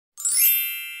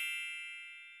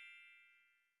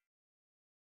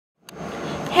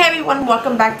everyone,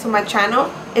 welcome back to my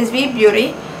channel. It's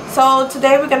Vieebeaute. So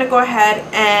today we're gonna go ahead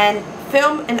and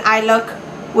film an eye look,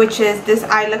 which is this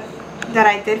eye look that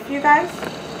I did for you guys.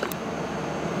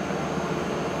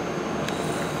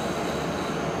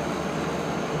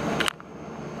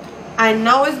 I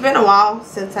know it's been a while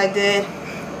since I did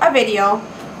a video,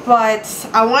 but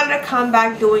I wanted to come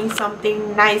back doing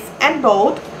something nice and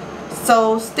bold.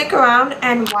 So stick around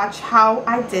and watch how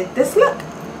I did this look.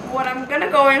 What I'm gonna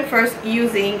go in first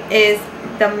using is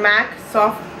the MAC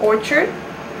Soft Orchid.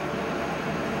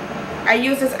 I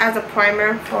use this as a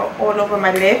primer for all over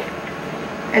my lid.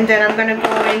 And then I'm gonna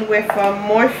go in with a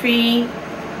Morphe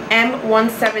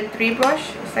M173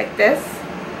 brush. It's like this.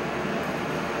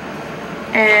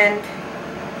 And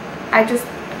I just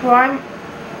prime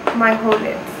my whole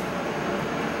lids.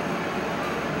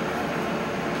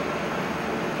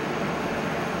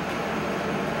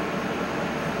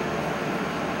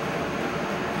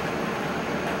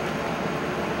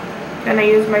 Then I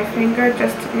use my finger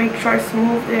just to make sure I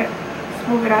smooth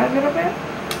it out a little bit.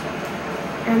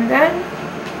 And then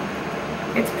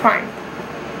it's primed.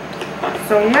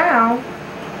 So now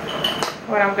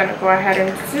what I'm gonna go ahead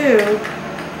and do,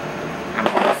 I'm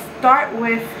gonna start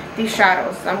with the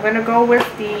shadows. I'm gonna go with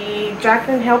the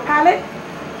Jaclyn Hill palette.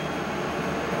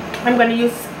 I'm gonna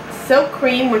use Silk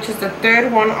Cream, which is the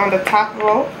third one on the top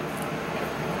row,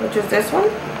 which is this one.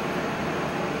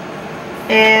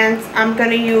 And I'm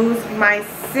gonna use my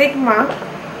Sigma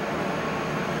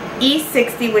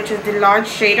E60, which is the large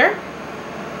shader.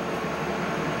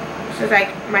 This is like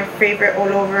my favorite all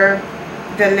over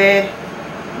the lid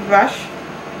brush.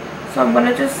 So I'm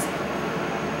gonna just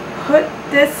put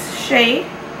this shade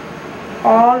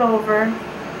all over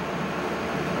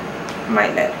my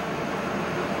lid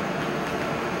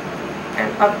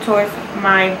and up towards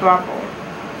my brow bone.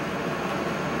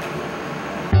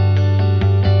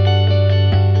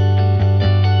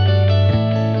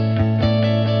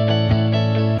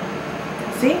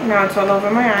 See, now it's all over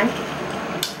my eye.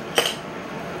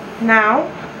 Now,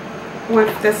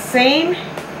 with the same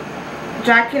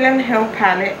Jaclyn Hill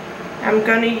palette, I'm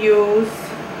gonna use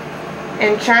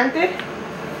Enchanted,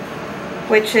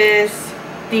 which is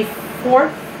the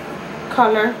fourth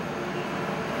color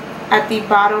at the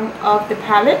bottom of the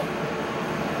palette.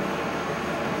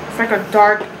 It's like a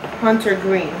dark hunter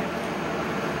green.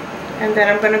 And then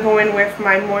I'm gonna go in with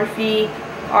my Morphe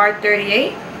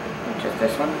R38, which is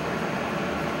this one.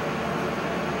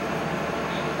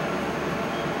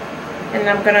 And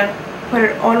I'm gonna put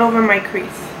it all over my crease.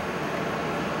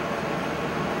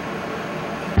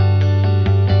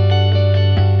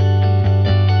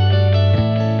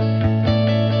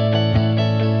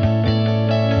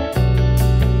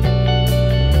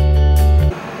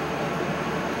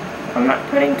 I'm not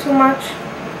putting too much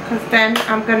because then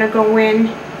I'm gonna go in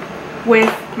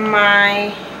with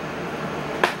my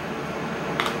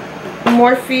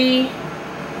Morphe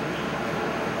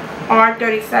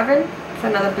R37.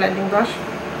 Another blending brush,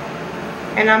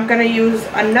 and I'm gonna use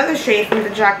another shade from the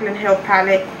Jaclyn Hill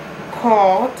palette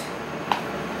called,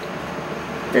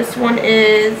 this one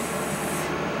is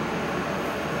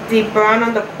the brown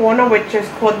on the corner, which is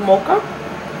called Mocha,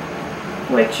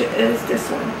 which is this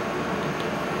one.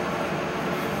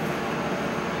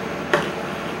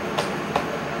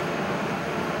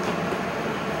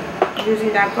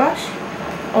 Using that brush,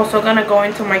 also gonna go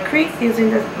into my crease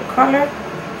using this blue color.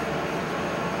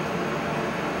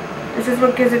 This is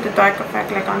what gives it the dark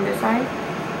effect, like on this side.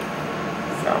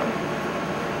 So,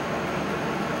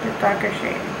 the darker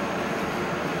shade.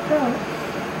 So,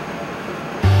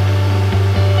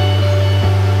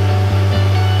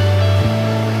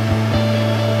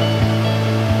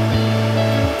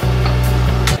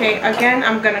 okay, again,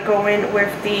 I'm gonna go in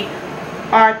with the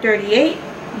R38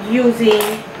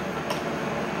 using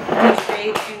the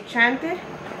shade Enchanted.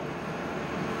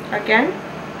 Again.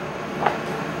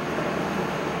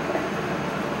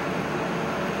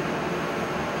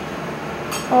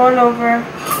 All over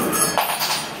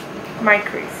my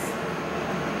crease.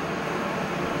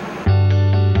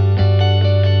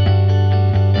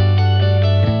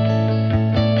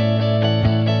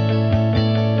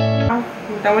 I'm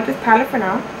done with this palette for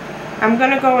now. I'm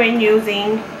gonna go in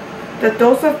using the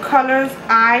Dose of Colors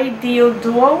Eyedeal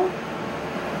Duo.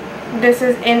 This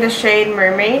is in the shade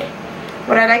Mermaid.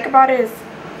 What I like about it is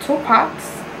two pots.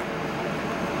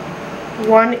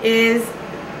 One is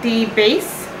the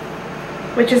base,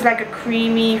 which is like a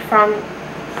creamy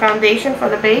foundation for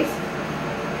the base.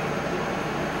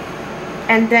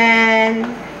 And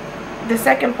then the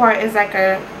second part is like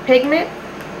a pigment.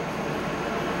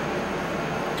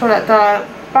 So that the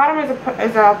bottom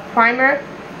is a primer,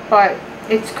 but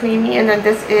it's creamy, and then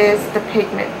this is the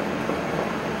pigment.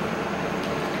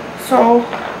 So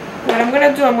what I'm going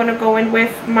to do, I'm going to go in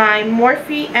with my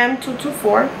Morphe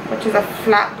M224, which is a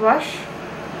flat blush.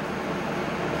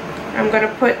 I'm going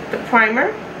to put the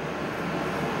primer,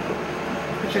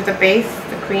 which is the base,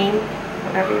 the cream,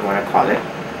 whatever you want to call it.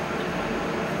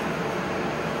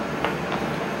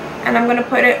 And I'm going to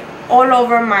put it all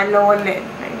over my lower lid.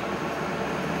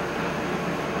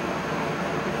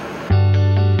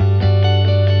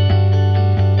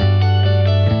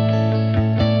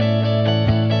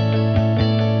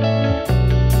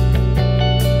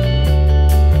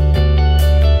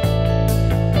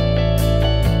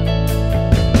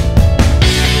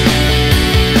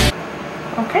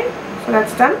 So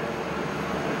that's done.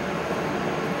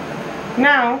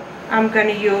 Now I'm going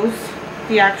to use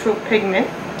the actual pigment,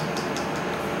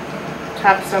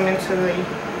 tap some into the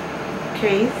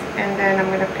case, and then I'm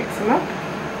going to pick some up.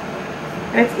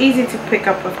 And it's easy to pick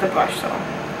up with the brush, so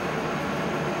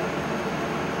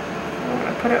I'm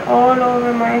going to put it all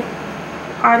over my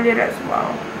eyelid as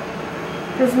well.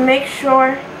 Just make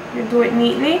sure you do it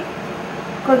neatly,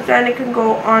 because then it can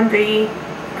go on the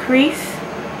crease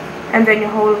and then your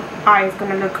whole eye is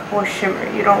going to look all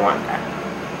shimmery. You don't want that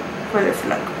for this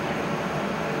look.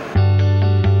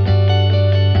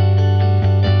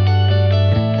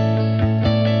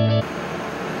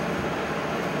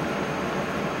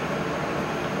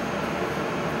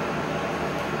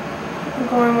 I'm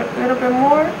going with a little bit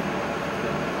more.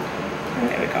 And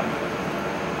there we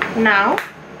go. Now,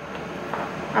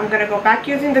 I'm going to go back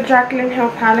using the Jaclyn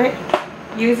Hill palette,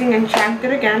 using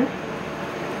Enchanted again,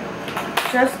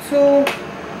 just to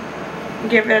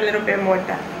give it a little bit more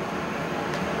depth.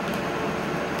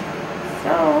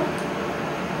 So,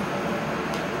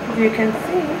 as you can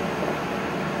see,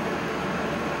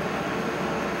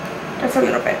 just a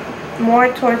little bit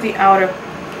more towards the outer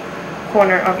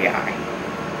corner of your eye.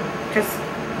 Just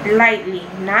lightly,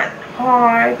 not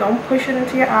hard. Don't push it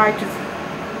into your eye. Just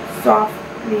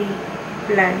softly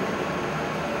blend.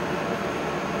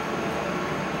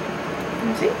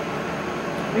 You see?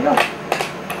 Here we go.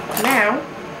 Now,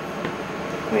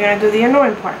 we're going to do the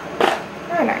annoying part.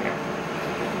 Eyeliner.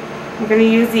 I'm going to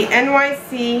use the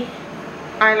NYC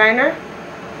eyeliner,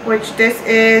 which this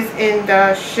is in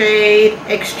the shade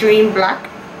Extreme Black.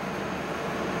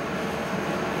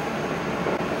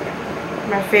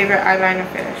 My favorite eyeliner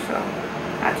finish, so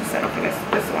I have to settle for this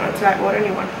one until I order a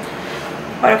new one.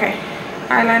 But okay,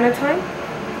 eyeliner time.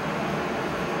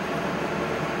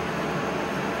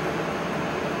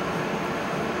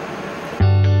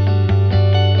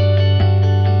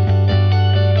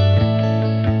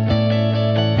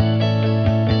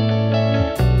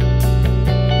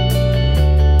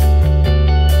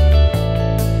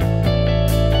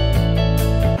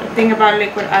 Thing about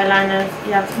liquid eyeliners,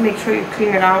 you have to make sure you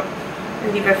clean it out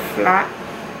and leave it flat,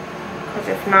 because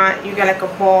if not, you get like a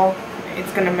ball,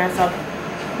 it's gonna mess up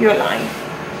your line.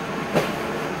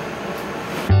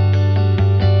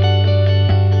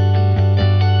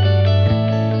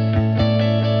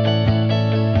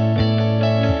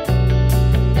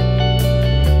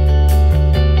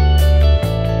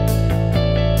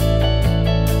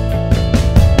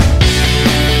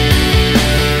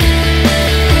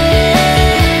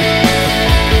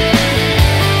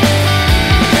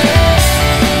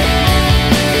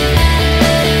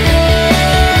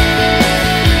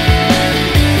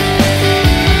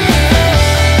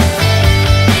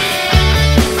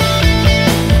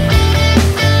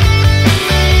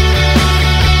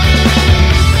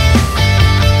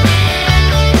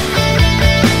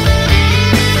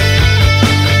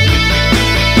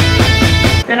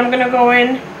 Then I'm going to go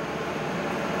in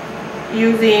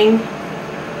using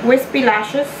Wispy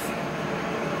lashes.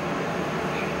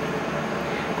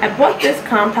 I bought this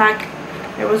compact.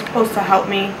 It was supposed to help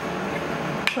me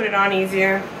put it on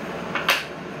easier.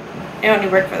 It only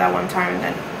worked for that one time and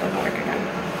then it doesn't work again.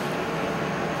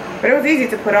 But it was easy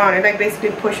to put on. It like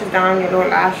basically pushes down your lower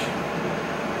lash.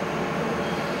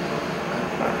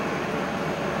 But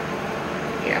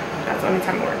yeah, that's the only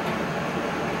time it worked.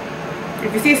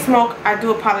 If you see smoke, I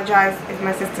do apologize. It's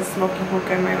my sister's smoking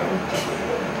hookah in my room.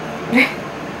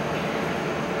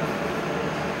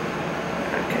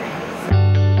 Okay.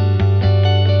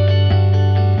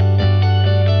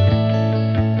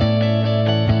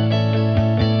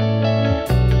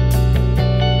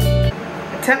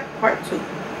 Attempt part 2.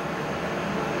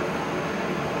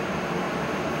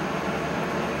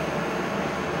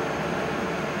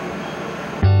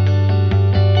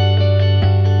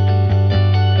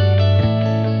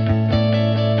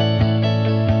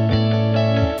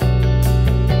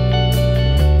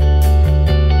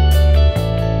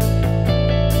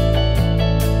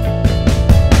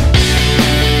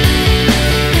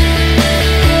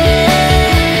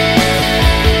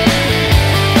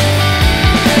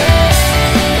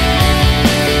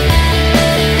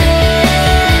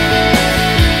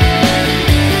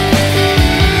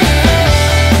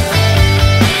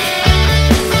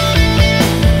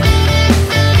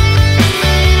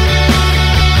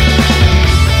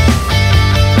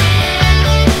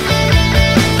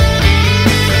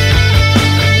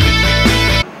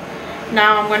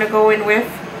 going to go in with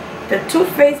the Too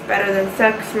Faced Better Than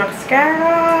Sex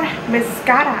Mascara.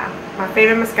 My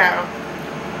favorite mascara.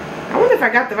 I wonder if I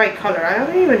got the right color. I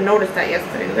didn't even notice that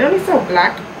yesterday. They only so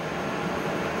black.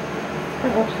 I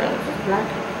hope so. Is this black?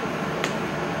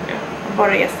 Yeah, I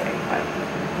bought it yesterday, but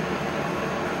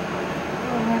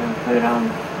go ahead and put it on.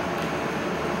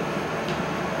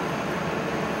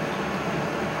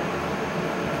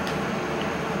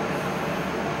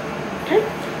 Okay.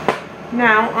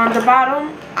 Now on the bottom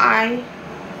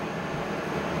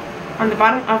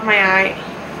of my eye,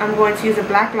 I'm going to use a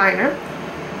black liner.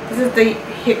 This is the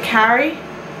Hikari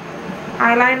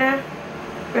eyeliner.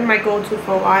 Been my go-to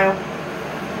for a while.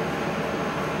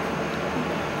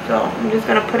 So I'm just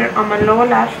gonna put it on my lower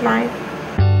lash line.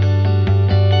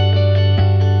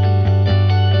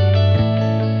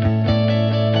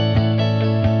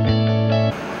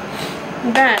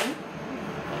 Then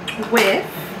with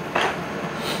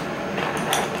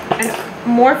a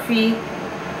Morphe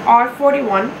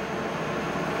R41,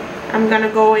 I'm gonna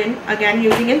go in again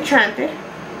using Enchanted,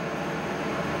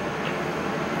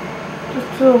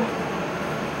 just to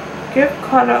give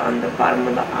color on the bottom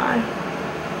of the eye.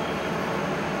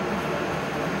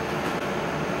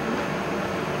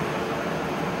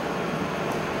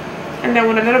 And then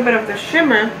with a little bit of the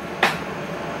shimmer,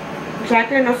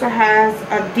 Jaclyn also has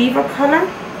a Diva color,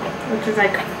 which is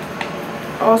like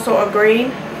also a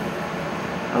green.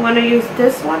 I'm gonna use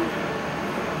this one,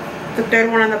 the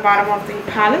third one on the bottom of the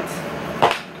palette,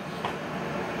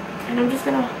 and I'm just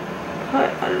gonna put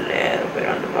a little bit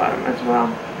on the bottom as well.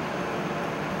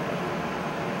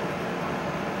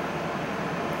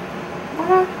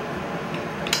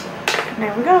 And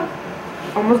there we go.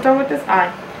 Almost done with this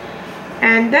eye.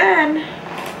 And then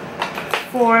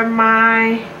for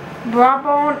my brow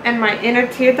bone and my inner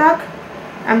tear duct,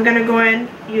 I'm gonna go in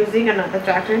using another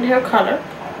Jaclyn Hill color,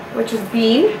 which is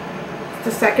Bean. It's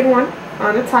the second one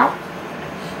on the top.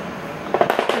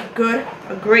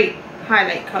 A great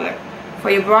highlight color for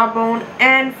your brow bone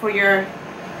and for your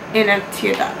inner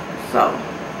tear duct. So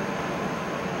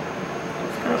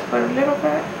just gonna put a little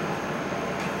bit.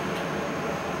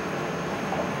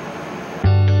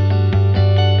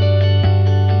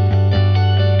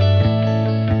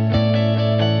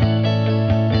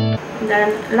 And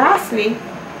then lastly,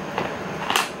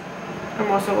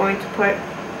 I'm also going to put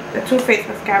the Too Faced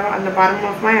mascara on the bottom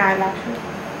of my eyelashes,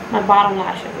 my bottom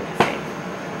lashes, if you say.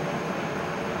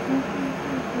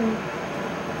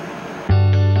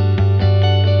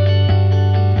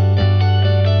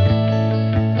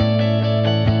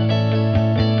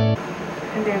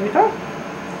 And there we go.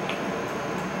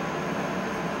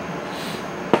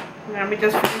 Let me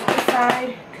just finish this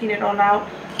side, clean it all out,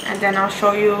 and then I'll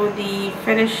show you the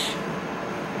finished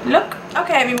look.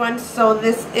 Okay everyone, so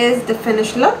this is the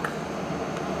finished look.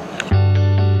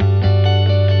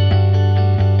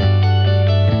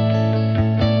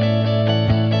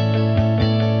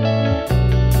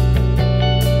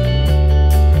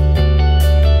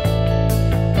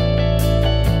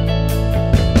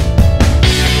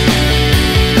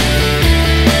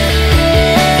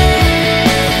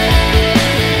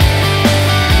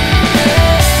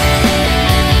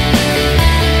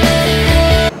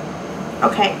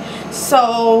 Okay,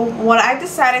 so what I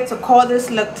decided to call this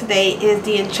look today is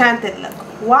the Enchanted look.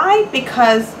 Why?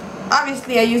 Because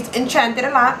obviously I used Enchanted a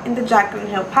lot in the Jaclyn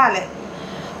Hill palette.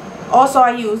 Also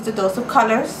I used a dose of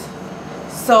colors,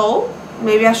 so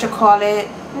maybe I should call it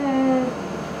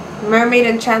Mermaid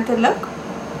Enchanted look.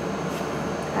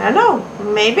 I don't know,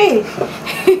 maybe.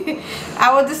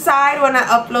 I will decide when I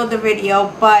upload the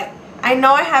video, but I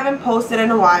know I haven't posted in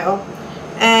a while,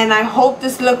 and I hope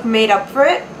this look made up for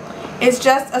it. It's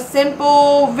just a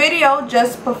simple video,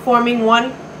 just performing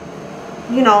one,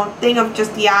 you know, thing of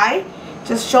just the eye,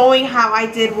 just showing how I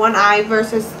did one eye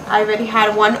versus I already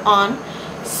had one on.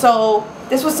 So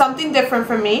this was something different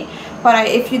for me. But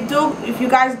if you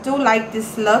guys do like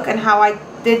this look and how I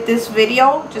did this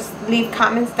video, just leave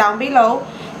comments down below,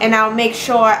 and I'll make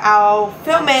sure I'll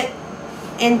film it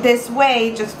in this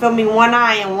way, just filming one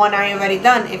eye and one eye already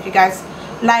done, if you guys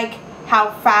like how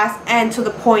fast and to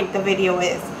the point the video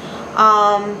is.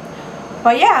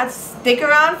 But yeah, stick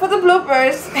around for the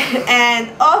bloopers,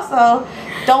 and also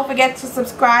don't forget to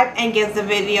subscribe and give the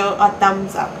video a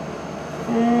thumbs up.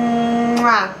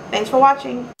 Mwah. Thanks for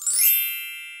watching.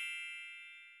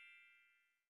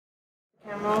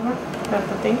 Camera over. That's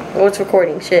the thing. Oh, it's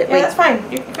recording. Shit. Yeah, that's fine.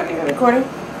 You're recording.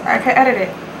 I can edit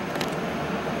it.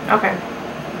 Okay.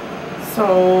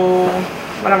 So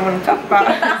what I'm going to talk about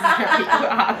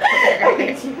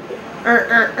is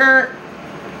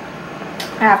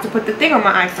I have to put the thing on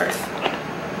my eye first.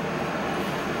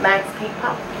 Max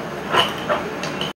K-pop.